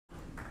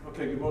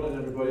Okay, good morning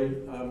everybody.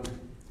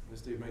 As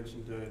Dave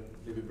mentioned,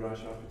 David Brash,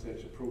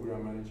 Architecture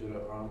Program Manager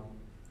at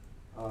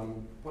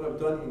ARM. What I've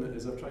done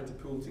is I've tried to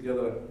pull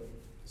together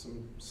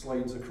some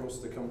slides across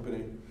the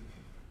company,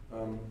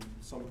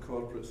 some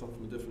corporate, some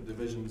from the different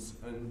divisions,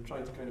 and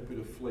try to kind of put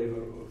a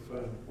flavour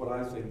of what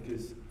I think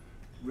is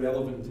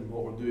relevant in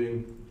what we're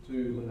doing to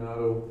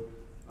Linaro,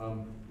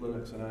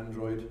 Linux and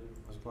Android.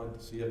 I was glad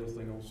to see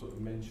everything also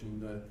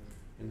mentioned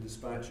in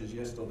dispatches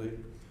yesterday.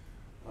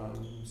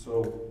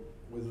 So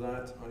with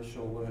that, I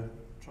shall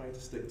try to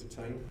stick to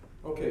time.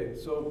 Okay,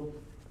 so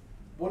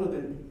one of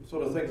the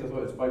sort of things I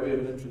thought, it's by way of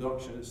an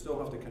introduction, I still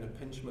have to kind of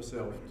pinch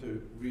myself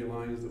to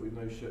realise that we've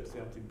now shipped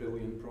 30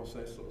 billion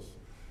processors.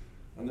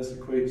 And this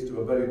equates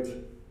to about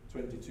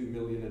 22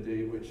 million a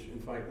day, which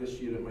in fact this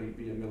year it might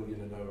be 1 million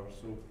an hour.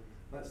 So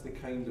that's the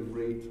kind of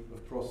rate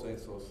of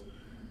processors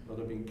that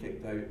are being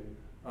kicked out.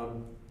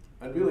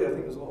 And really I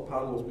think there's a lot of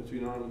parallels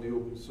between ARM and the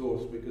open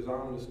source, because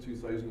ARM has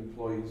 2,000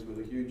 employees with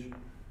a huge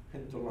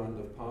hinterland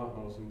of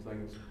partners and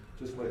things,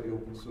 just like the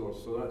open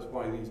source. So that's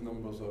why these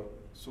numbers are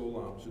so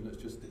large, and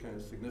it's just the kind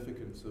of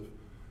significance of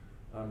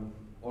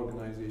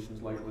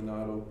organisations like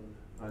Linaro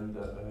and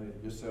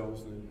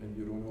yourselves and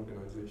your own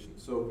organisation.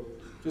 So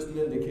just an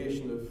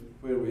indication of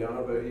where we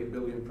are, about 8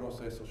 billion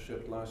processors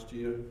shipped last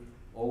year.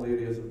 All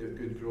areas have got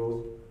good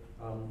growth.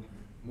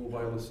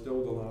 Mobile is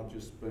still the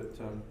largest, but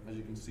as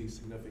you can see,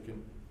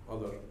 significant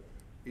other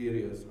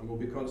areas. And we'll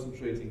be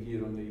concentrating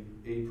here on the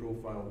A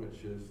profile,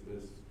 which is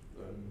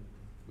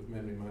with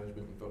memory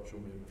management and virtual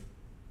memory.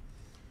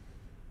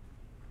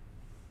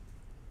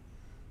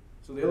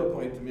 So the other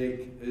point to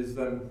make is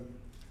the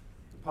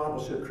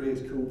partnership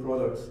creates cool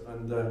products,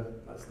 and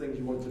that's things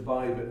you want to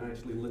buy, but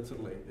actually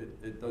literally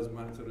it does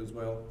matter as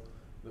well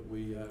that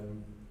we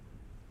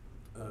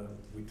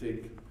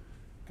take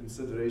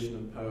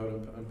consideration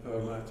and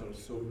power matters,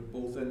 so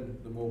both in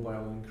the mobile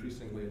and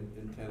increasingly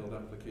in tailored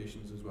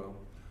applications as well.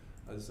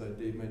 As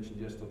Dave mentioned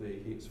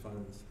yesterday, he hates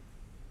fans,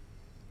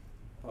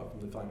 apart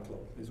from the fan club,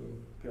 his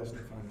own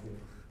personal fan club.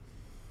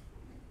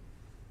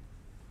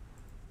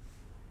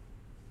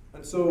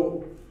 And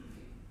so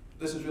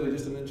this is really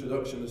just an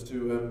introduction as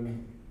to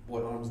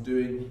what ARM's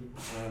doing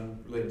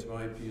related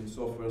to IP and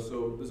software.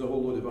 So there's a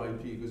whole load of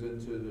IP goes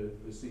into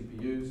the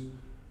CPUs,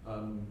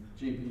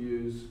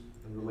 GPUs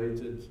and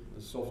related,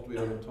 the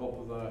software on top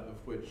of that,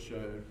 of which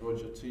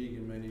Roger Teague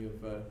and many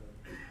of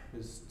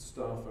his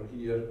staff are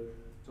here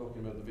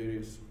talking about the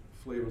various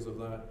flavours of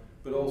that,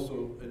 but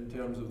also in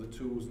terms of the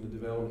tools in the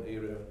development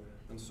area.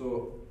 And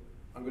so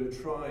I'm going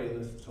to try in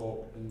this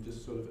talk and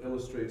just sort of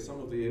illustrate some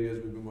of the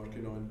areas we've been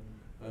working on,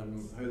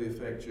 how they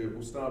affect you.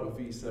 We'll start with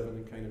V7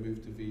 and kind of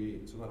move to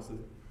V8, so that's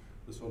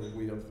the sort of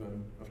way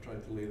I've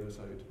tried to lay this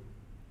out.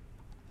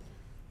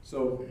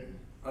 So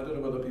I don't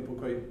know whether people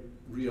quite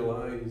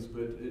realise,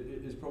 but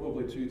it is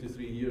probably 2 to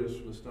 3 years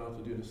from the start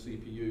of doing a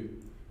CPU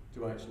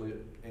to actually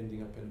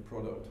ending up in a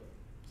product.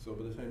 So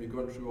by the time you've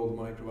gone through all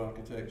the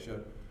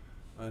microarchitecture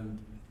and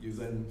you've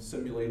then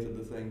simulated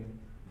the thing,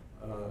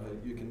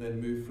 you can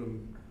then move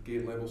from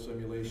gate level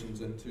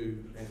simulations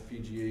into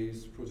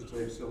FPGAs,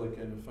 prototype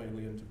silicon, and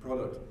finally into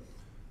product.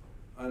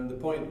 And the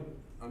point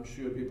I'm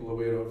sure people are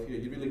aware of here,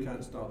 you really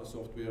can't start the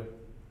software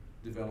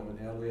development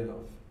early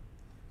enough.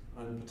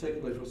 And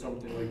particularly for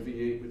something like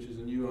V8, which is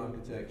a new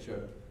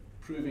architecture,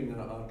 proving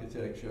that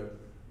architecture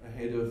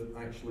ahead of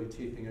actually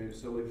taping out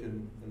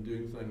silicon and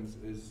doing things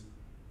is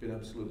been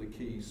absolutely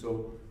key.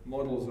 So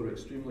models are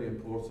extremely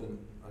important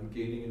and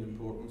gaining in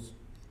importance.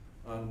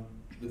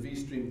 The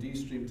V-stream,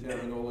 D-stream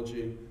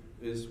terminology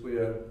is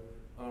where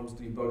ARM's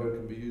debugger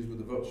can be used with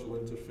a virtual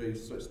interface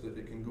such that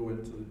it can go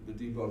into the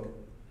debug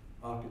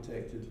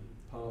architected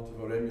part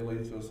of our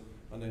emulators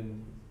and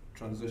then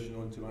transition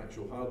onto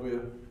actual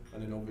hardware,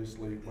 and then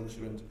obviously once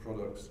you're into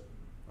products,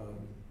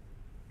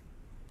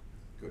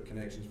 got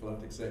connections for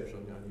that, etc.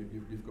 And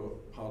you've got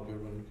hardware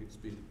running at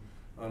speed.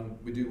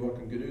 We do work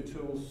on GNU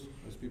tools,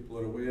 as people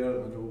are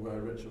aware. I know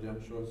Richard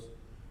Earnshaw's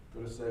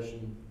got a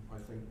session, I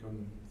think,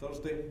 on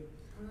Thursday.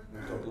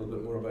 We'll talk a little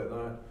bit more about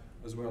that,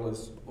 as well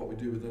as what we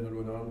do within our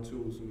own ARM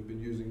tools. And we've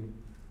been using,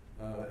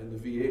 in the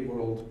V8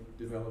 world,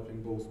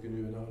 developing both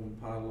GNU and ARM in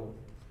parallel,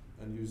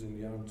 and using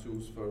the ARM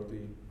tools for the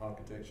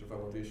architecture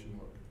validation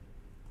work.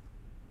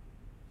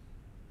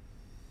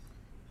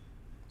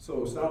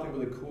 So starting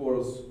with the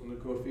cores and the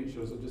core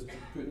features, I'll just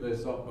put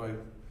this up by,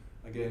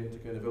 again, to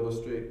kind of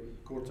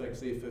illustrate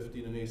Cortex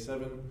A15 and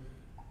A7.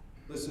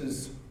 This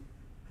is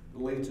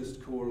the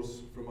latest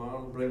cores from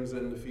ARM, brings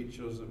in the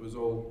features that was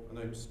all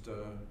announced,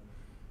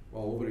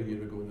 well, over a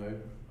year ago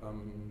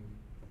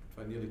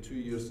now. Nearly 2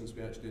 years since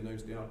we actually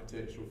announced the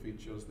architectural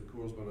features. The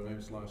cores were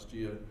announced last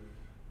year,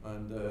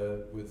 and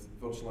with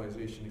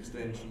virtualization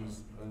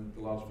extensions and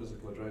the large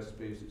physical address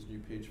space, its new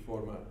page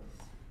format.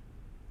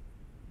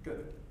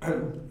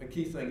 A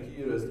key thing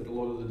here is that a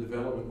lot of the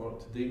development work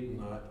to date in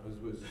that, as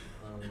was,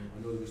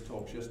 I know there was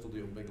talks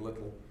yesterday on Big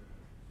Little,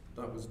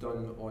 that was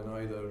done on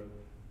either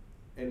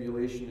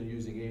emulation and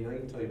using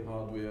A9 type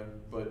hardware,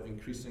 but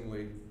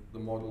increasingly the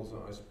models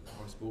that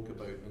I spoke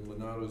about, and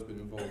Linaro's been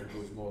involved with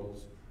those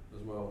models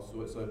as well.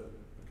 So it's a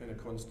kind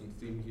of constant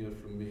theme here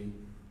from me,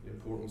 the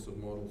importance of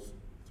models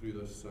through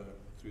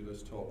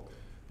this talk.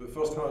 But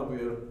first,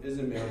 hardware is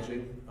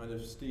emerging, and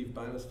if Steve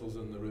Bannister's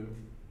in the room,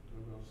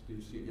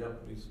 Steve, yeah,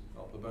 he's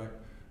up the back.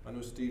 I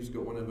know Steve's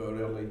got one of our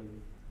early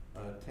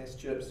test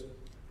chips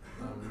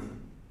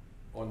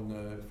for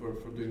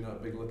doing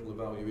that big little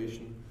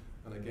evaluation,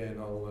 and again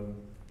I'll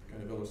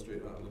kind of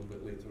illustrate that a little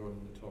bit later on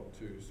in the talk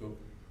too. So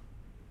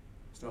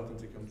starting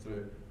to come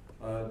through.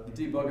 The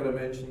debugger I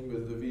mentioned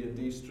with the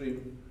V&D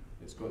stream,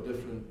 it's got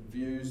different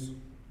views.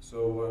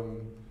 So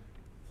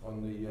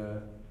on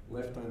the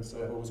left-hand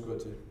side, I've always got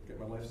to get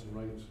my lefts and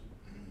rights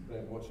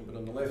watching, but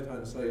on the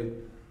left-hand side,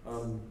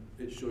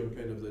 it's showing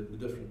kind of the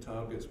different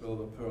targets, whether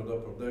they're powered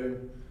up or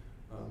down.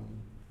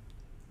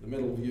 The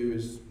middle view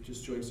is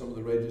just showing some of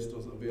the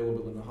registers that are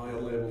available in the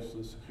higher levels,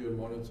 the secure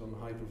monitor on the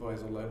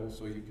hypervisor level,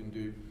 so you can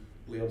do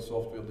layered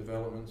software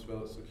developments,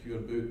 whether it's secure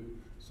boot,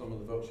 some of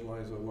the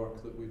virtualizer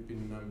work that we've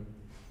been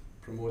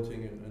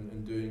promoting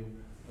and doing,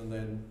 and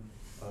then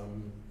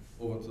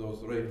over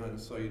towards the right-hand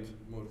side,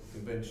 more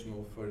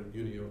conventional for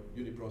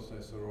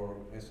uniprocessor or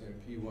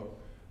SMP work,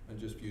 and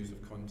just views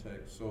of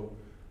context. So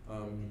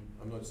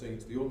I'm not saying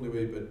it's the only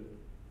way, but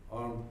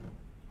ARM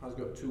has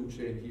got a tool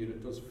chain here.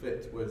 It does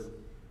fit with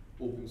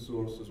open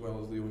source as well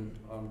as the own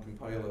ARM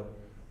compiler.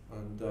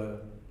 And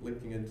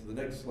linking into the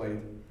next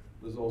slide,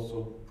 there's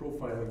also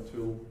profiling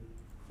tool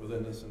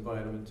within this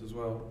environment as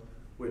well,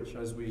 which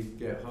as we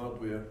get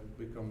hardware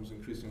becomes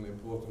increasingly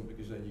important,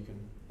 because then you can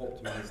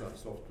optimize that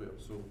software.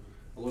 So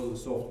a lot of the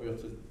software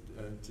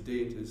to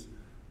date is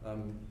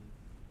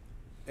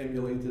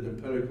emulated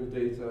empirical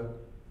data.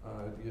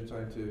 You're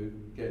trying to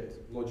get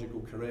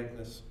logical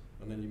correctness,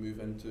 and then you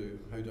move into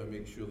how do I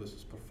make sure this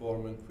is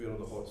performant, where are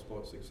the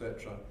hotspots,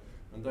 etc.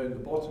 And down the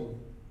bottom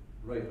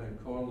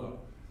right-hand corner,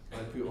 I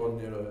put on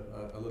there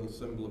a little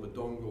symbol of a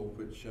dongle,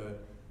 which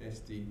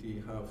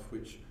SDD have,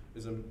 which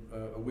is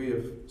a way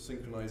of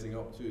synchronizing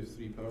up to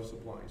 3 power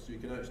supplies. So you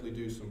can actually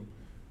do some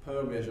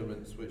power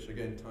measurements, which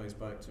again ties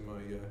back to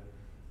my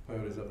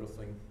power is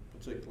everything.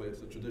 Particularly,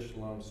 it's a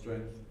traditional ARM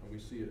strength, and we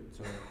see it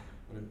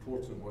an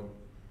important one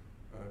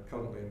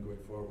currently and going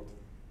forward.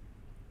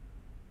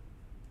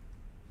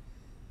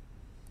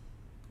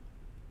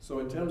 So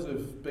in terms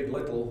of big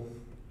little,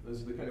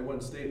 there's the kind of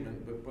one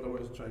statement, but what I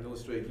wanted to try and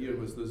illustrate here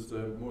was there's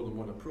more than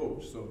one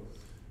approach. So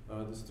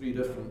there's 3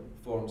 different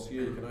forms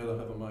here. You can either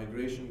have a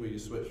migration where you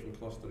switch from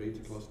cluster A to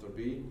cluster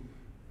B.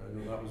 I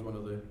know that was one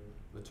of the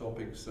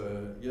topics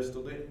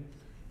yesterday.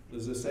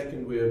 There's a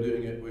second way of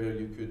doing it where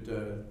you could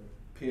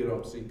pair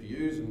up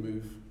CPUs and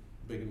move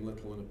big and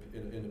little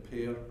in a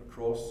pair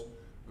across,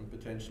 and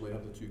potentially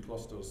have the 2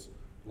 clusters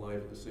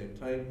live at the same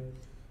time.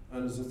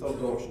 And there's a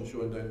third option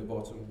shown down the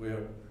bottom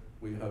where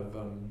we have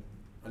an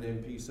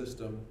MP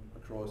system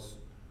across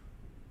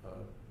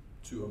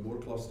 2 or more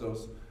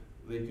clusters.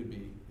 They could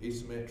be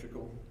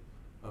asymmetrical.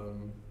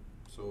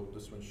 So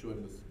this one's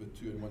shown with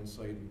 2 on one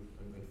side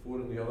and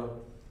 4 on the other.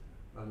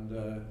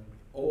 And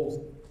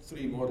all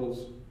 3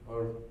 models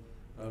are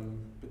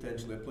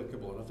potentially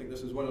applicable. And I think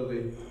this is one of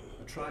the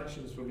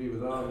attractions for me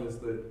with ARM, is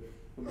that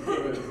when we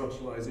go into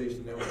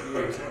virtualization and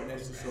LPA, it's not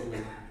necessarily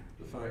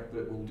the fact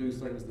that we'll do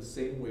things the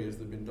same way as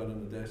they've been done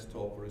on the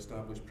desktop or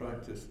established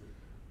practice.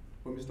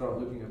 When we start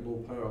looking at low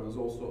power, there's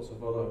all sorts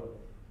of other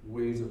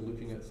ways of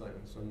looking at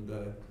things, and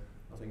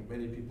I think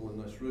many people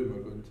in this room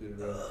are going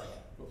to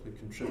hopefully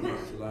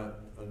contribute to that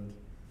and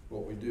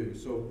what we do.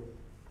 So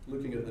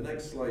looking at the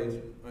next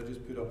slide, I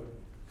just put up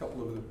a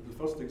couple of the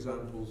first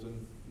examples,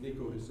 and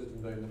Nico, who's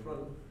sitting down the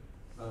front,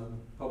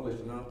 published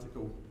an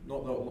article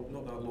not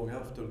that long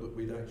after that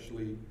we'd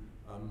actually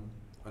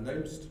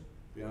announced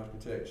the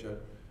architecture,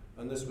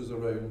 and this was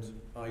around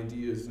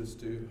ideas as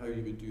to how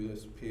you would do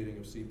this pairing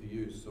of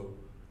CPUs. So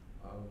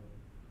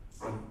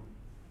I'd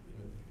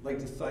like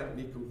to thank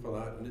Nico for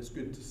that, and it's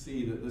good to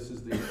see that this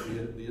is the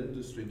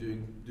industry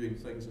doing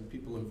things and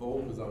people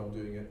involved with ARM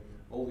doing it.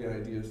 All the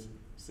ideas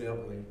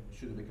certainly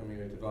shouldn't be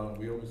coming out of ARM.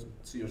 We almost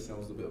see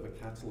ourselves as a bit of a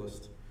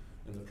catalyst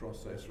in the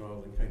process rather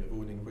than kind of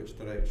owning which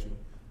direction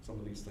some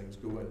of these things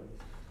go in.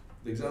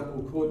 The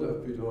example code that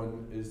I've put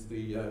on is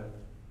the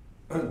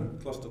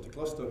cluster to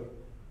cluster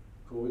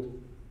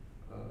code.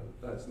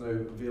 That's now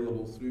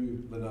available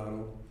through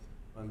Linaro,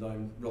 and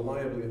I'm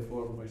reliably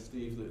informed by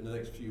Steve that in the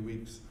next few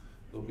weeks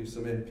there'll be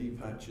some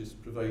NP patches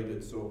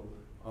provided, so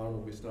ARM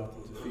will be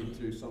starting to feed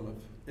through some of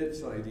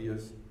its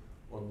ideas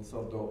on the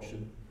third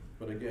option.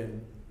 But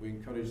again, we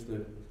encourage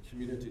the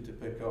community to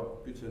pick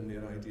up, put in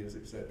their ideas,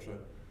 etc.,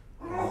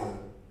 and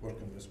work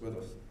on this with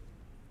us.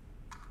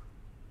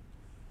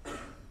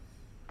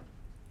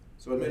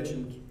 So I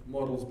mentioned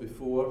models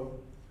before.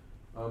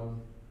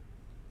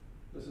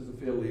 This is a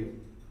fairly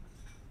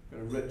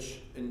kind of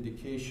rich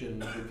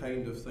indication of the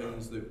kind of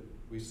things that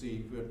we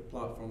see where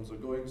platforms are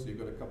going. So you've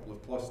got a couple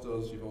of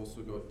clusters, you've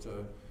also got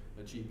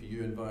a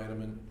GPU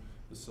environment,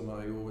 there's some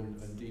I/O and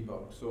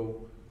debug.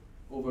 So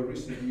over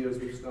recent years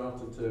we've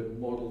started to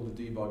model the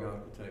debug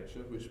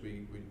architecture, which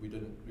we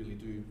didn't really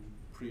do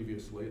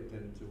previously. It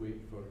tended to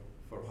wait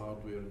for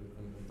hardware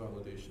and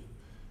validation.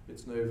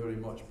 It's now very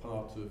much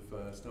part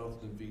of,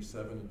 started in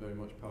V7 and very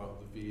much part of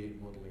the V8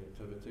 modelling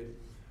activity.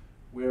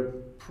 We're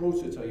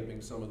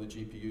prototyping some of the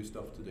GPU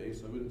stuff today,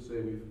 so I wouldn't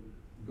say we've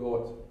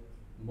got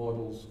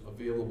models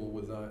available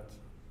with that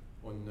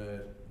on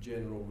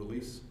general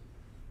release.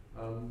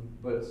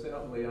 But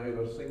certainly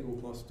either single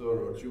cluster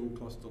or dual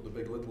cluster, the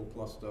big little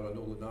cluster. I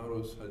know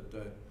Linaro's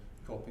had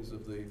copies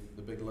of the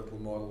big little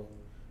model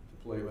to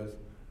play with,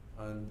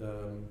 and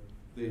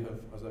they have,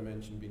 as I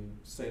mentioned, been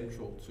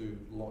central to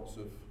lots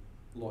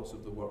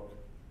of the work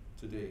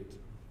to date.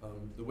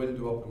 The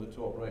window up on the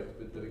top right is a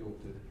bit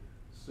difficult to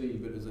see,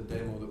 but is a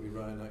demo that we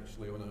ran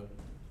actually on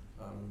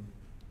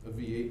a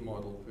V8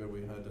 model where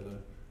we had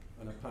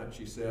an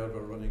Apache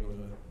server running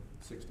on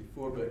a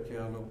 64-bit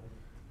kernel.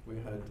 We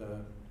had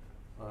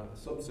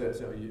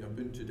subsets of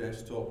Ubuntu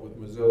desktop with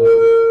Mozilla.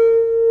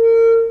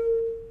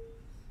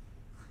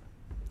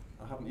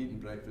 I haven't eaten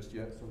breakfast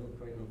yet, so I don't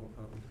quite know what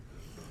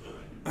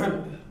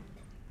happened.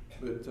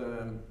 But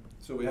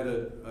so we had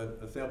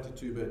a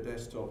 32-bit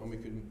desktop, and we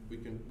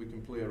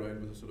can play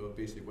around with a sort of a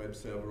basic web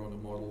server on a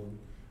model,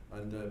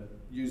 and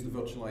use the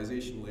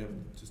virtualization layer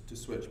to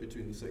switch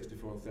between the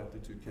 64 and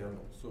 32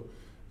 kernels. So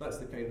that's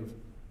the kind of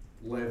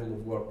level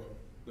of work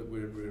that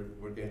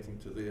we're getting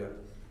to there.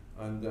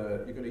 And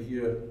you're going to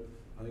hear,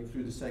 I think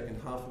through the second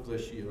half of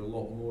this year, a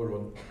lot more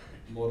on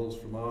models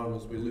from ARM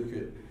as we look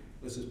at,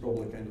 this is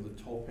probably kind of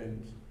the top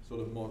end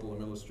sort of model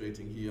I'm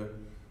illustrating here.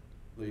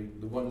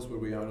 The ones where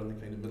we are in the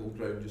kind of middle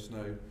ground just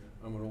now,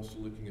 and we're also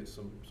looking at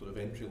some sort of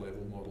entry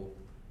level model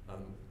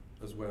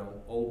as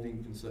well, all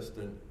being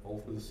consistent,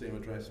 all for the same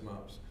address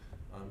maps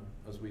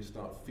as we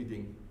start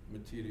feeding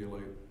material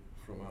out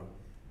from ARM.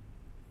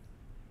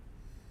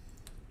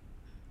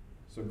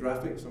 So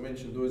graphics, I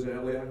mentioned those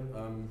earlier.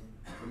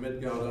 The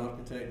Midgard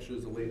architecture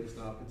is the latest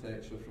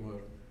architecture from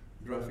our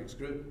graphics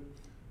group,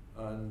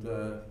 and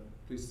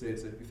please say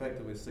it's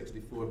effectively a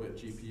 64-bit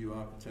GPU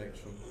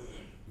architecture,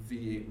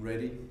 V8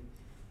 ready.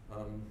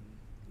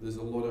 There's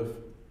a lot of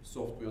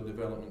software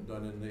development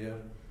done in there.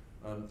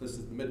 This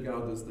is the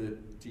Midgard is the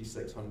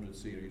T600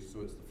 series,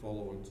 so it's the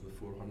follow-on to the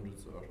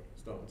 400s that are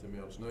starting to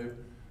emerge now,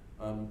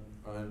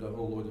 and a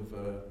whole load of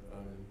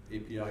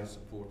API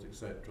support,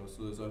 etc.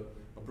 So there's a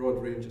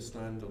broad range of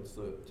standards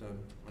that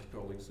my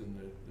colleagues in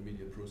the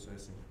media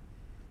processing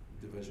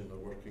division are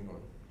working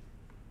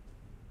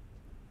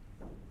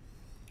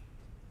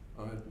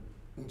on.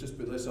 Just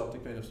put this up to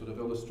kind of sort of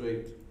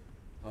illustrate,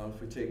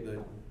 if we take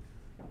the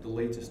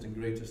latest and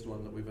greatest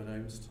one that we've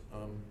announced,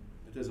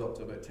 it is up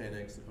to about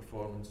 10x the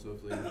performance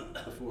of the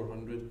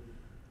 400.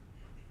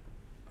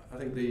 I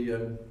think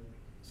the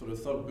sort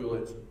of third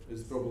bullet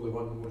is probably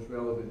one most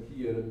relevant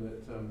here in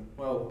that,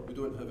 well, we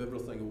don't have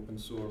everything open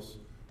source.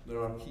 There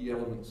are key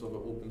elements of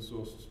it open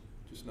source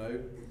just now,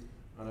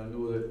 and I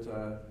know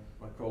that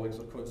my colleagues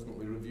are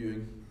constantly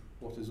reviewing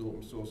what is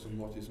open source and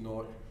what is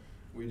not.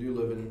 We do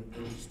live in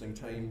interesting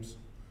times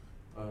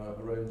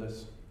around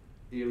this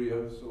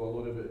area, so a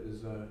lot of it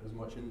is as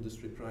much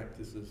industry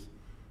practice as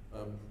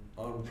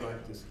ARM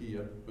practice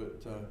here,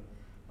 but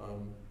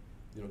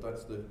you know,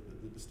 that's the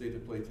state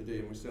of play today,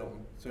 and we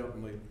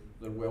certainly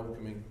they're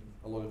welcoming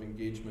a lot of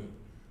engagement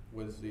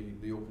with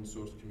the open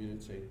source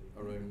community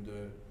around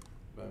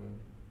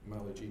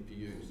Mali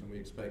GPUs, and we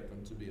expect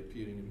them to be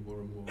appearing in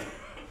more and more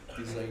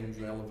designs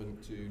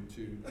relevant to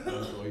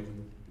Android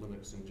and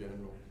Linux in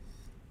general.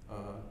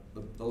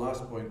 The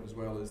last point as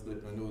well is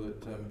that I know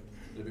that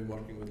they've been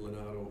working with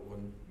Linaro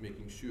on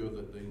making sure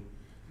that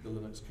the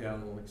Linux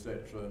kernel,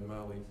 etc., and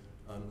Mali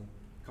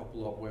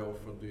couple up well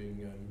for doing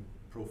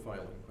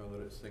profiling,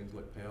 whether it's things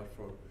like perf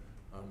or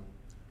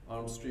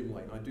ARM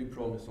Streamline. I do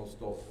promise I'll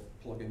stop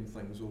plugging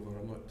things over.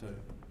 I'm not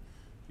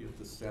here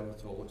to sell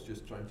it all. It's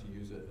just trying to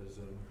use it as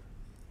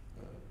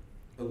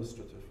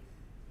illustrative.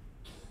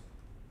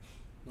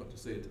 Not to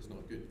say it is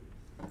not good.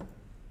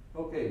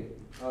 Okay,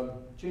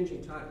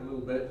 changing tack a little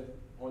bit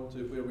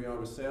onto where we are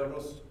with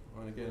servers.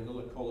 And again,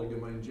 another colleague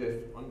of mine, Jeff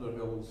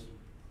Underhill's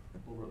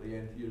over at the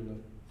end here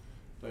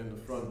down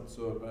the front.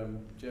 So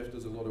Jeff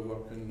does a lot of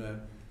work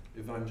in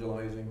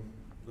evangelizing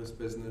this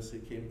business. He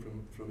came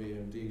from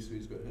AMD, so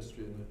he's got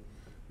history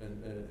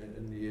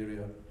in the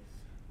area.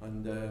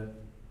 And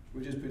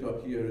we just put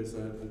up here is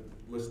a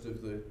list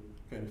of the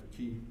kind of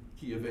key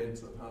events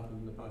that have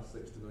happened in the past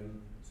 6 to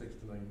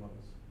 9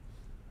 months.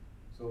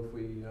 So if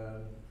we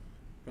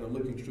kind of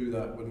looking through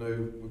that,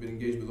 we've been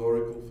engaged with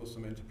Oracle for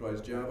some enterprise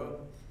Java.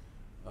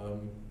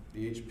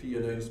 The HP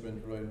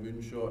announcement around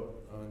Moonshot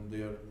and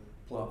their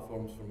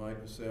platforms for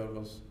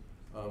microservers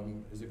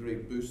is a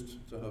great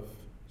boost to have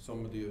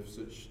somebody of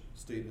such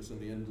status in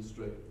the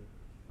industry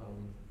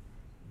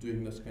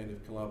doing this kind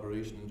of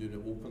collaboration and doing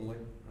it openly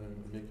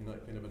and making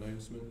that kind of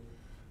announcement.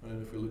 And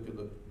then if we look at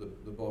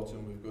the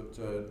bottom, we've got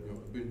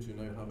Ubuntu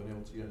now have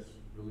an LTS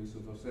release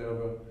of a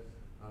server,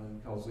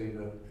 and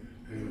Calzada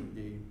a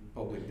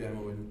public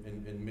demo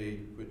in May,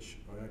 which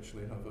I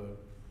actually have a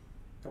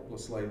couple of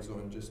slides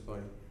on just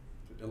to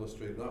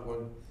illustrate that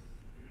one.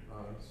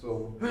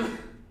 So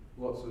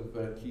lots of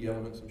key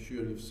elements. I'm sure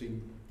you've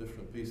seen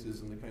different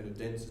pieces and the kind of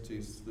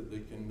densities that they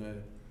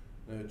can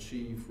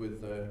achieve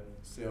with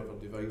server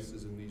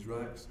devices in these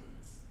racks,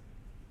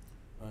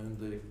 and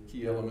the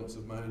key elements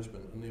of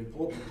management. And the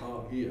important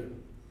part here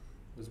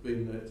has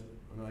been that,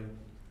 and I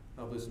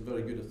have this in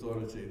very good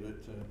authority,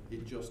 that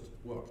it just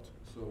worked.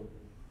 So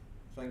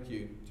thank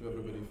you to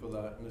everybody for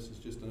that. And this is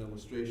just an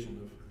illustration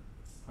of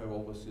how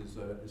all this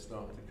is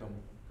starting to come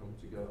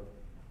together.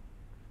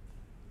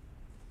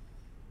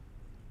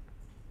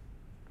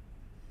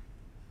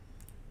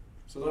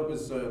 So that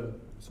was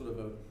sort of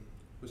a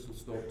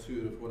whistle-stop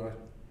tour of what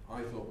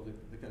I thought were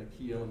the kind of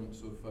key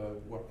elements of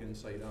work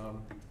inside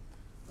ARM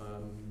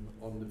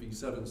on the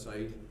V7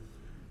 side.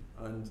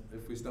 And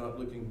if we start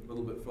looking a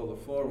little bit further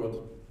forward,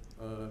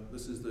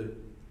 this is the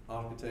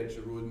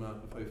architecture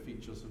roadmap of how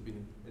features have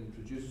been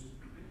introduced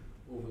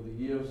over the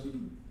years.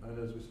 And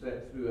as we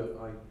step through it,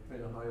 I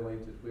kind of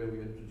highlighted where we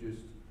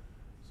introduced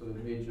sort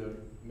of major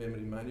memory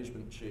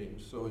management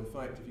change. So in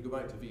fact, if you go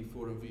back to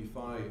V4 and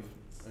V5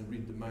 and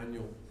read the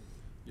manual,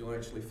 you'll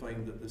actually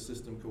find that the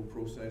system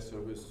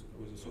coprocessor was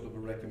a sort of a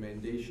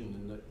recommendation,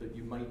 and that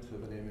you might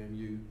have an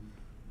MMU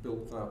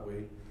built that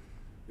way.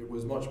 It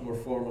was much more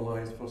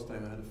formalized. First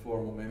time I had a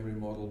formal memory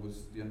model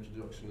was the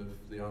introduction of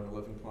the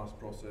ARM11 class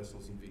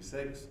processors in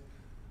V6.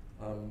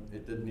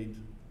 It did need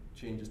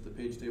changes to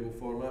page table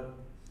format.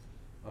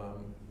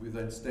 We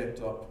then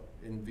stepped up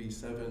in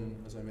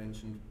V7, as I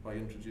mentioned, by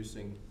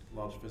introducing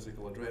large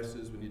physical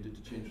addresses. We needed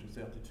to change from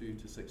 32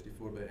 to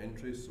 64-bit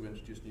entries, so we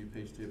introduced new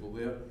page table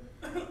there.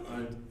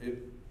 And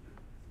it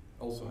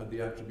also had the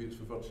attributes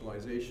for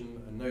virtualization,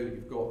 and now that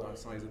you've got that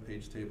size of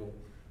page table,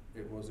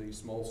 it was a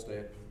small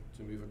step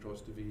to move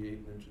across to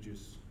V8 and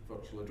introduce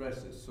virtual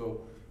addresses.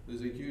 So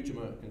there's a huge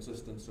amount of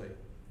consistency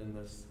in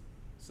this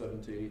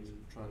 7 to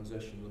 8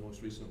 transition, the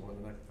most recent one,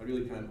 and I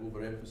really can't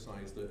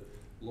overemphasize that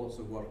lots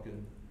of work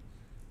in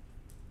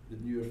the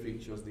newer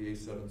features, the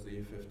A7s,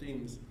 the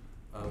A15s.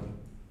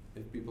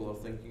 If people are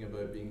thinking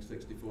about being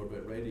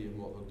 64-bit ready in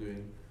what they're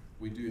doing,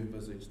 we do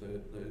envisage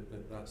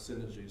that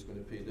synergy is going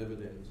to pay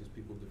dividends as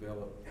people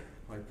develop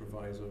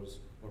hypervisors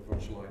or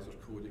virtualizer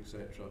code,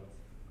 etc.,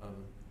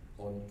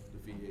 on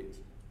the V8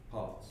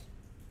 parts.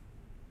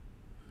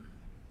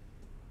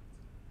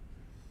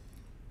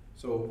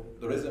 So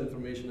there is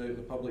information out in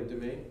the public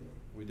domain.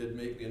 We did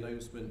make the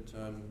announcement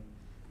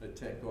at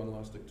TechCon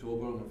last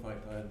October, and in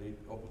fact I had the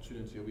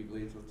opportunity a week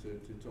later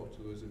to talk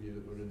to those of you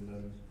that were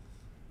in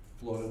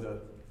Florida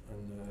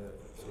and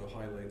sort of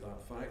highlight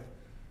that fact.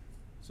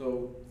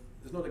 So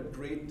there's not a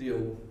great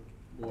deal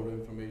more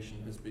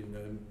information has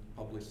been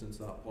published since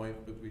that point,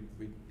 but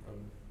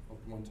I'll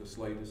come on to a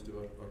slide as to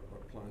our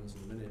plans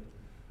in a minute.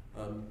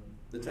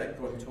 The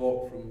TechCon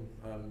talk from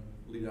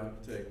lead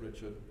architect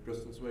Richard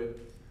Gristensway,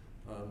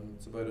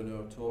 it's about an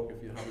hour talk.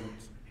 If you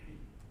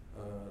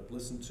haven't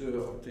listened to it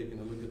or taken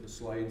a look at the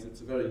slides,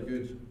 it's a very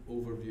good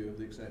overview of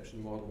the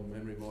exception model and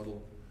memory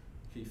model,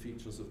 key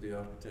features of the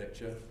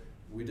architecture.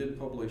 We did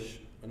publish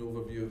an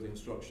overview of the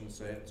instruction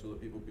set so that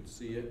people could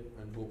see it,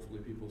 and hopefully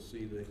people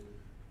see the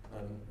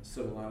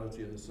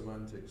similarity in the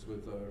semantics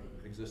with our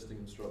existing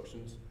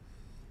instructions.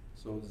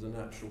 So there's a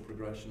natural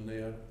progression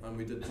there, and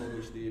we did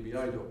publish the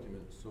ABI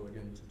document, so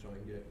again to try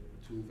and get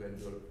the tool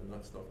vendor and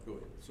that stuff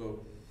going.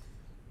 So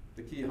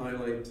the key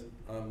highlight,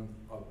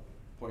 a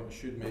point I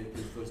should make,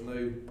 is there's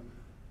now,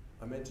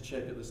 I meant to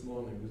check it this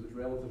morning because it's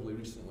relatively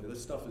recently,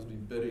 this stuff has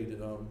been buried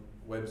in our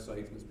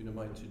website and it's been on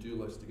my to-do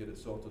list to get it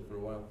sorted for a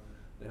while.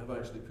 They have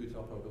actually put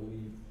up, I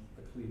believe,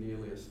 a clean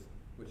alias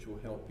which will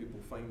help people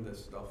find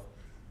this stuff.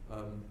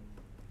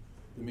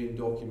 The main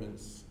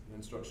documents, the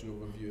instruction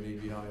overview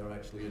and ABI are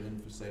actually in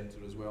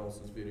InfoCenter as well, so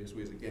there's various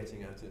ways of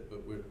getting at it,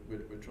 but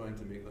we're trying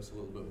to make this a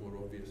little bit more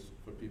obvious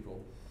for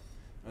people.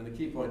 And the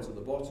key points at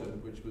the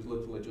bottom, which was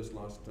literally just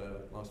last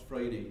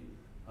Friday,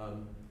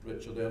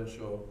 Richard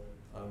Earnshaw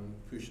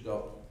pushed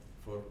up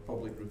for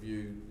public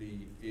review the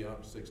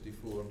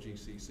ARP64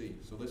 GCC.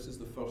 So this is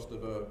the first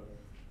of our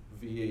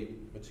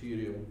V8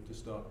 material to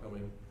start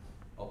coming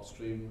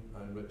upstream,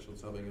 and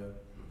Richard's having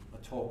a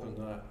talk on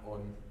that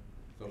on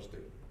Thursday.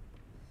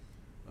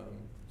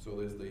 So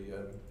there's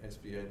the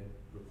SVN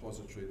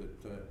repository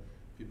that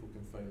people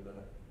can find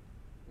that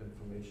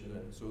information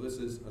in. So this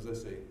is, as I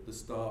say, the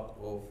start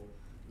of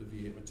the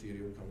V8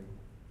 material coming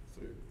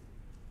through.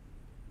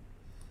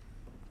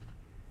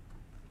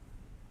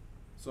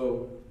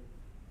 So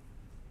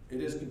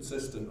it is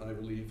consistent, I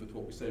believe, with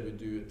what we said we'd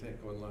do at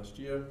TechCon last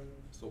year.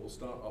 So we'll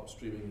start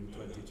upstreaming in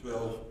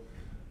 2012,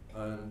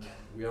 and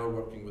we are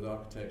working with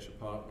architecture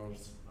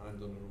partners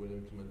and on our own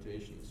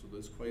implementation. So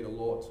there's quite a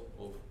lot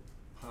of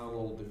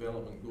parallel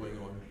development going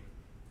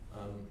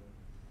on,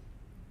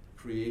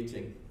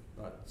 creating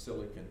that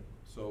silicon.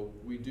 So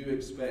we do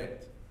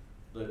expect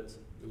that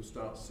you'll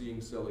start seeing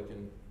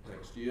silicon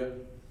next year,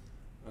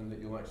 and that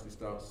you'll actually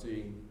start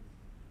seeing,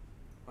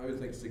 I would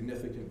think,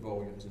 significant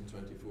volumes in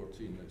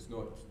 2014. It's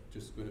not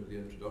just going to be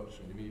the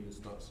introduction. You may even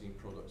start seeing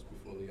products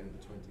before the end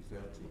of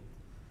 2013.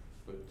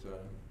 But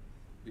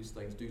these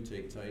things do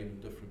take time,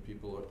 and different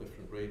people are at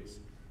different rates.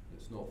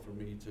 It's not for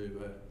me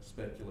to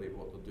speculate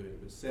what they're doing,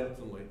 but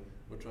certainly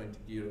we're trying to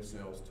gear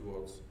ourselves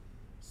towards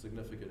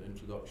significant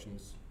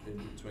introductions in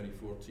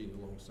 2014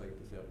 alongside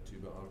the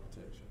 32-bit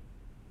architecture.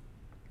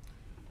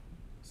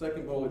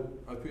 Second bullet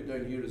I put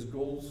down here as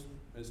goals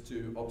is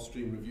to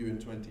upstream review in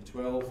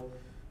 2012,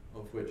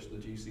 of which the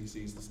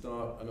GCC is the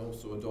start, and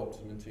also adopt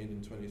and maintain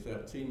in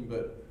 2013.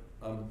 But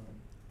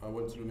I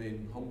want to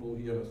remain humble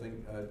here. I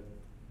think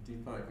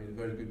Deepak made a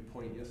very good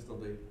point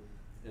yesterday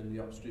in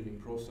the upstreaming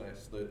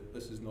process that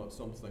this is not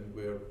something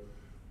where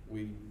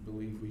we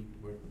believe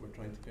we're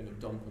trying to kind of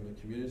dump on the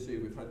community.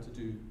 We've had to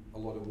do a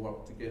lot of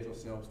work to get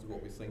ourselves to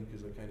what we think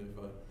is a kind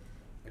of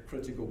a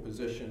critical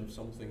position of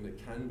something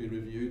that can be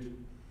reviewed.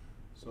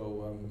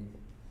 So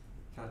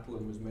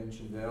Catalan was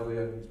mentioned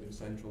earlier. He's been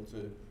central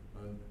to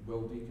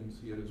Will Deacon's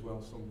here as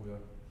well somewhere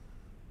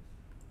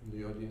in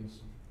the audience.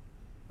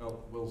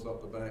 Oh, Will's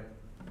up the back.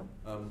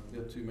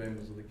 They're two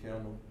members of the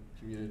kernel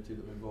community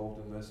that are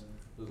involved in this.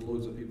 There's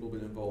loads of people been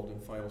involved in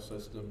file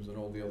systems and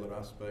all the other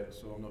aspects,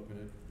 so I'm not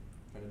going to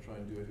kind of try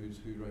and do a who's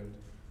who round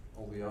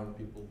all the ARM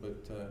people,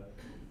 but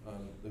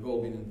they've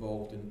all been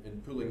involved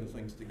in pulling the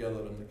things together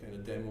in the kind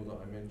of demo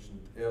that I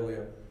mentioned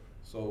earlier.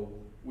 So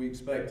we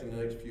expect in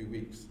the next few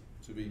weeks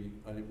to be,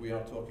 and we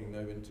are talking now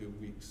into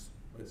weeks,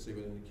 let's say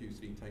within the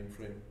Q3 time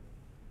frame,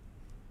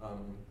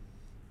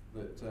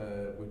 that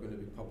we're going to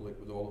be public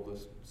with all of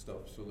this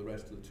stuff, so the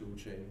rest of the tool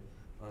chain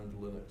and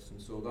Linux.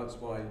 And so that's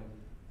why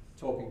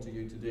talking to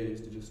you today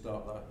is to just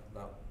start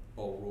that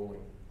ball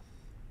rolling.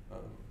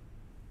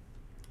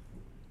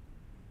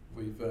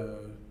 We've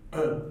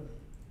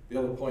the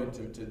other point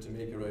to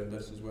make around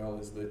this as well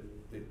is that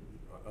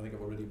I think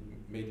I've already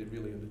made it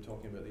really into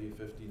talking about the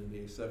A15 and the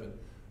A7.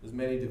 There's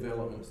many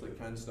developments that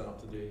can start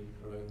today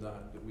around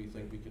that we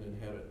think we can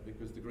inherit,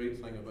 because the great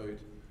thing about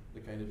the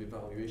kind of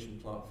evaluation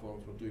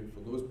platforms we're doing for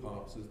those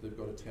parts is they've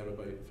got a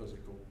terabyte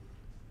physical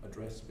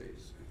address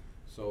space.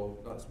 So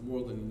that's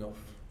more than enough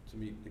to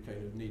meet the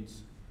kind of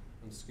needs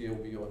and scale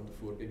beyond the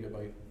 4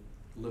 gigabyte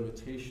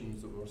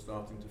limitations that we're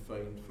starting to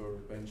find for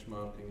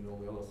benchmarking and all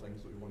the other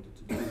things that we wanted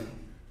to do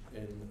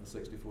in a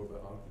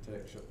 64-bit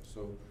architecture.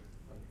 So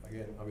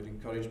again, I would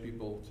encourage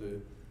people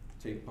to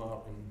take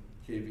part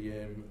in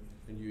KVM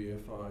and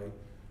UEFI,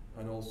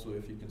 and also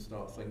if you can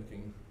start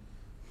thinking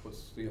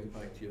what's the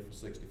impact here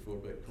for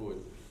 64-bit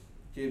code.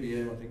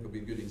 KVM I think will be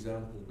a good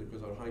example,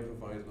 because our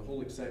hypervisor, the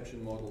whole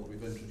exception model that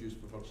we've introduced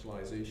for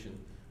virtualization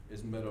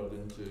is mirrored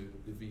into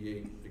the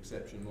V8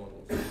 exception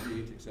model. So the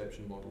V8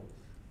 exception model,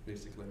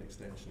 basically an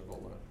extension of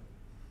all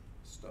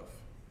that stuff.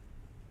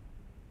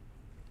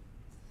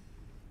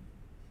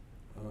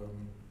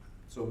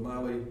 So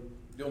Mali,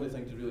 the only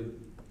thing to really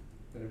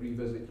kind of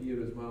revisit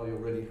here is Mali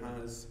already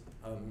has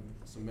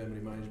some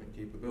memory management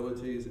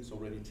capabilities. It's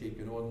already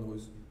taken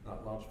on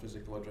that large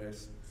physical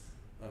address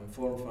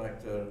form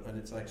factor, and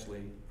it's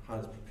actually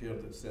has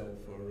prepared itself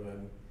for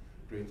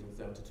greater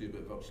than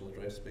 32-bit virtual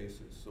address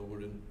spaces. So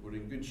we're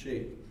in good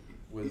shape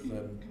with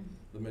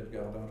the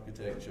Midgard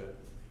architecture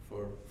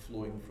for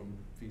flowing from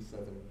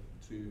V7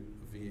 to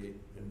V8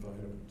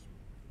 environment.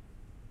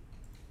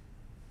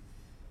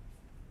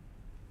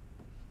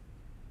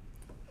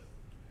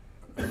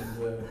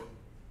 And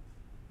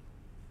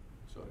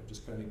sorry,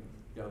 just kind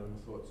of gathering my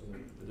thoughts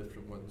on the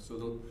different ones.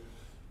 So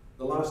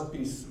the last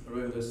piece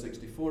around this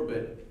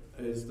 64-bit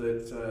is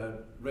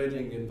that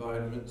readying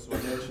environment. So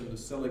I mentioned the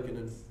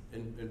silicon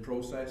in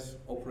process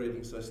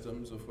operating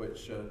systems, of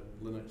which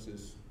Linux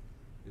is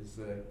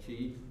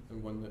key,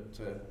 and one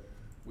that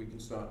we can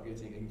start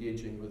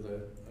engaging with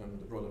the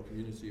broader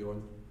community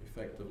on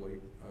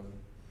effectively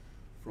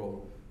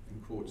from,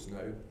 in quotes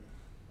now.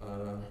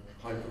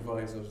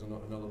 Hypervisors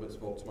and other bits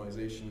of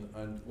optimization,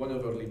 and one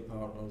of our lead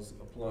partners,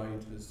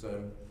 Applied,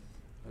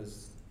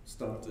 has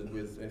started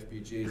with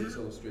FPGAs, it's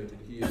illustrated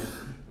here,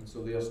 and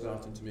so they are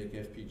starting to make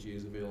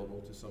FPGAs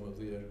available to some of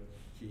their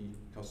key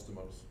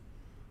customers.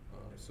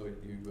 So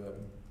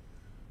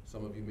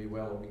some of you may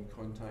well have been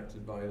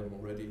contacted by them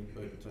already,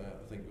 but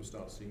I think we'll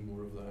start seeing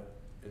more of that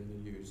in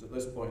the news. At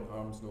this point,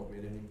 ARM's not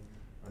made any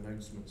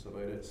announcements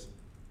about its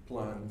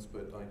plans,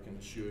 but I can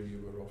assure you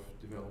we're off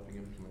developing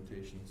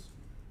implementations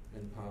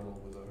in parallel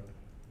with our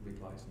lead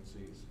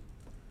licensees.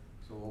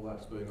 So all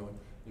that's going on.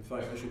 In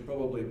fact, I should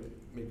probably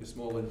make a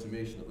small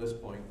intimation at this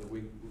point that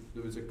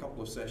there was a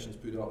couple of sessions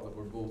put up that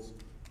were both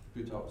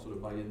put up sort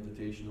of by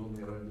invitation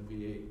only around the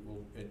V8.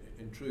 Well,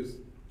 in truth,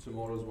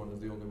 tomorrow's one is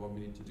the only one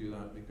we need to do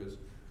that, because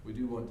we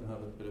do want to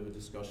have a bit of a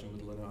discussion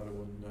with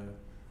Linaro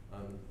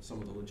and some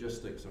of the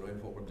logistics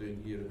around what we're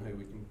doing here and how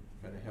we can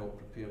kind of help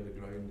prepare the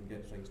ground and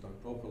get things done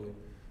properly.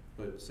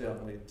 But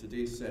certainly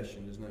today's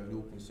session is now an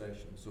open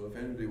session, so if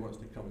anybody wants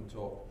to come and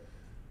talk,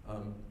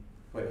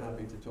 quite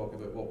happy to talk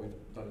about what we've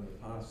done in the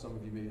past. Some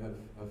of you may have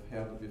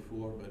heard it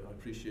before, but I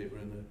appreciate we're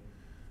in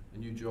a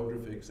new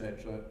geography,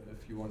 etc.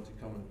 If you want to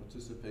come and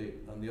participate.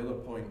 And the other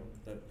point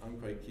that I'm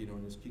quite keen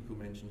on, as Kiko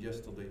mentioned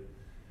yesterday,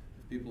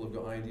 if people have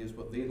got ideas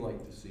what they'd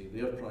like to see,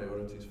 their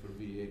priorities for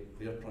V8,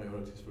 their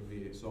priorities for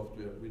V8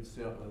 software, we'd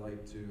certainly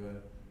like to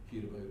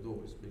hear about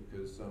those,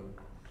 because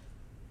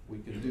we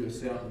can do a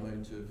certain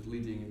amount of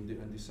leading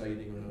and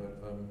deciding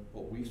on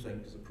what we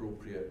think is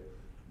appropriate,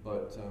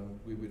 but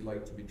we would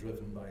like to be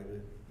driven by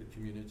the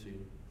community,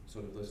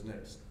 sort of this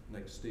next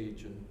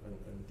stage,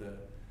 and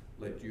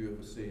let you have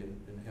a say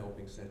in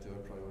helping set our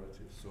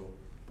priorities. So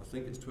I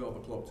think it's 12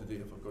 o'clock today,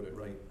 if I've got it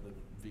right,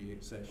 the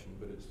V8 session,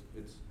 but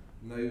it's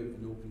now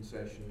an open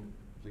session.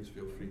 Please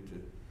feel free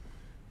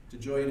to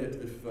join it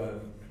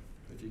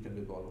if you can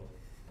be bothered.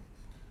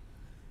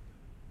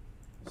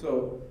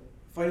 So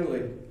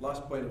finally,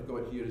 last point I've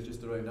got here is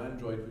just around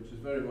Android, which is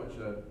very much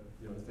a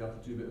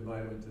 32-bit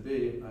environment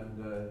today,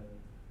 and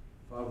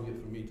far be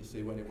it from me to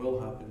say when it will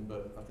happen,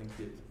 but I think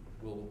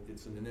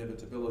it's an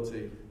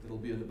inevitability. It'll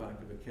be in the back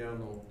of a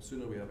kernel. The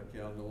sooner we have a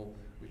kernel,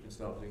 we can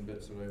start doing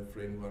bits around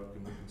framework,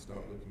 and we can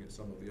start looking at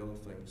some of the other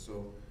things.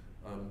 So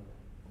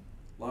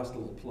last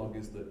little plug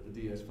is that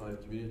the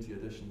DS5 Community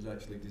Edition is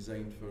actually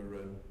designed for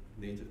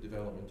native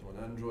development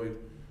on Android.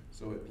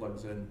 So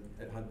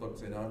it had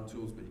built in ARM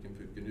tools, but you can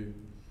put GNU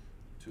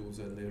tools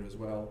in there as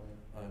well,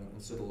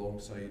 and sit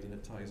alongside, and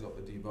it ties up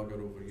the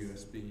debugger over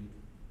USB,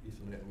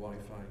 Ethernet and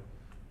Wi-Fi,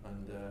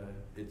 and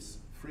it's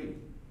free.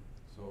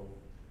 So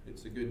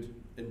it's a good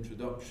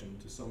introduction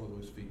to some of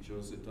those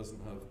features. It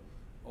doesn't have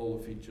all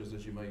the features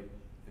as you might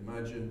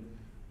imagine,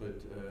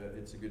 but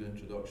it's a good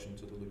introduction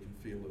to the look and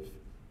feel of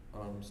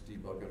ARM's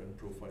debugger and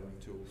profiling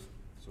tools.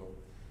 So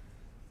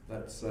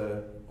that's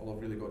all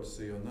I've really got to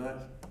say on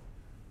that.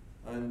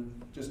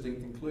 And just in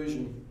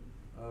conclusion,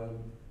 I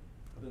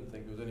didn't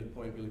think there was any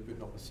point really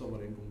putting up a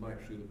summary and going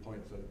back through the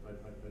points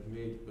I'd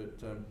made, but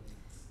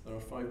there are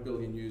 5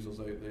 billion users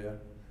out there.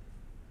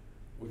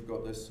 We've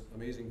got this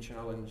amazing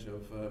challenge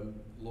of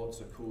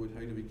lots of code. How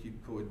do we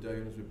keep code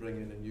down as we bring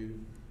in a new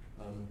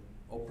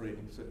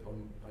operating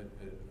system,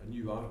 a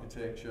new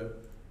architecture?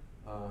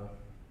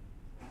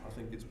 I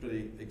think it's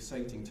pretty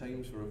exciting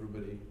times for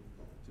everybody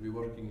to be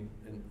working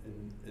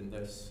in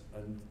this,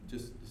 and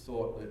just the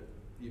thought that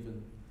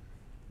even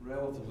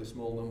relatively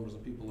small numbers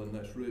of people in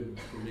this room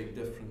can make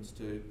difference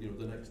to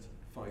the next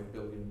 5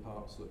 billion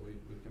parts that we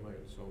come out.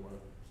 So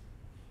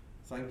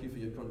thank you for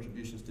your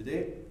contributions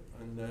today,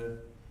 and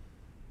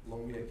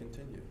long may it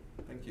continue.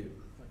 Thank you.